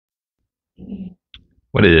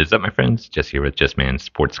What is up, my friends? Jesse here with Just Man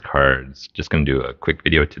Sports Cards. Just gonna do a quick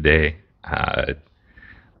video today.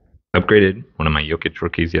 Upgraded one of my Jokic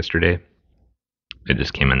rookies yesterday. It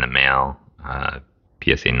just came in the mail.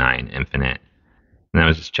 PSA 9 Infinite, and I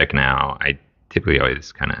was just checking out. I typically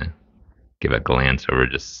always kind of give a glance over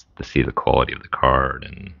just to see the quality of the card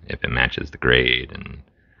and if it matches the grade. And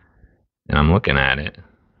I'm looking at it.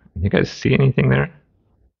 You guys see anything there?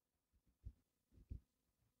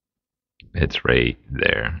 It's right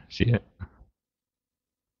there. See it?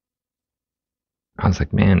 I was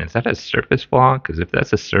like, man, is that a surface flaw? Because if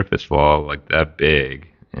that's a surface flaw like that big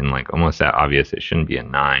and like almost that obvious, it shouldn't be a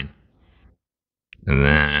 9. And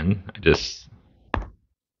then I just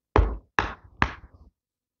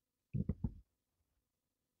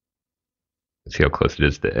see how close it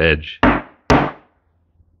is to the edge.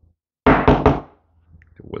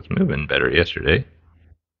 It was moving better yesterday.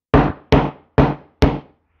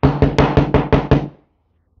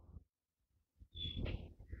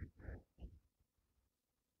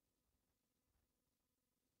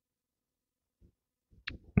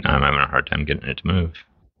 Now I'm having a hard time getting it to move.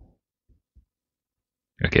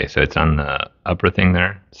 Okay, so it's on the upper thing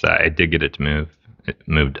there. So I did get it to move. It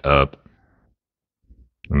moved up.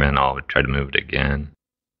 And then I'll try to move it again.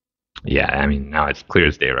 Yeah, I mean, now it's clear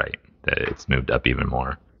as day, right? That it's moved up even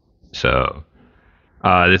more. So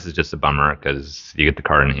this is just a bummer because you get the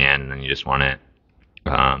card in hand and then you just want it.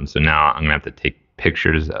 So now I'm gonna have to take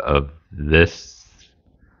pictures of this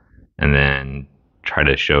and then try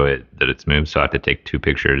to show it that it's moved. So I have to take two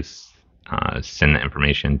pictures, send the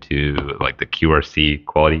information to like the QRC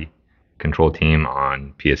quality control team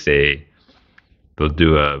on PSA. They'll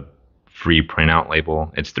do a free printout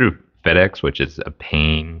label. It's through FedEx, which is a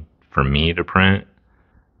pain for me to print.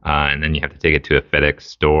 And then you have to take it to a FedEx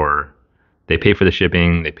store. They pay for the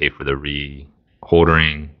shipping, they pay for the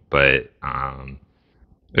re-holdering, but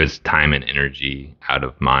it was time and energy out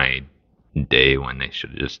of my day when they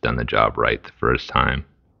should have just done the job right the first time.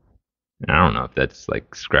 And I don't know if that's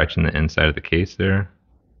like scratching the inside of the case there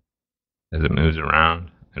as it moves around.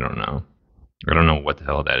 I don't know. I don't know what the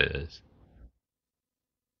hell that is.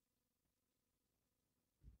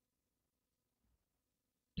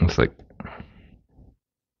 It's like,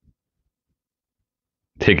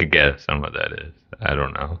 take a guess on what that is. I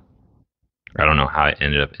don't know. I don't know how it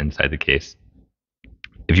ended up inside the case.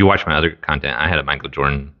 If you watch my other content, I had a Michael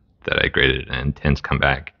Jordan that I graded and Ten's come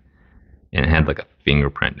back and it had like a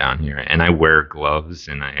fingerprint down here. And I wear gloves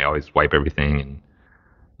and I always wipe everything.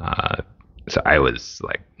 And so I was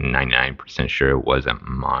like 99% sure it wasn't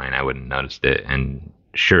mine. I wouldn't noticed it. And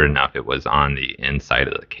sure enough, it was on the inside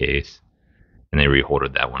of the case. And they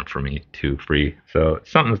reholded that one for me too free. So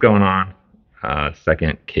something's going on.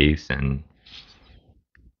 Second case in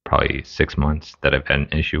probably 6 months that I've had an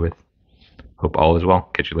issue with. Hope all is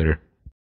well. Catch you later.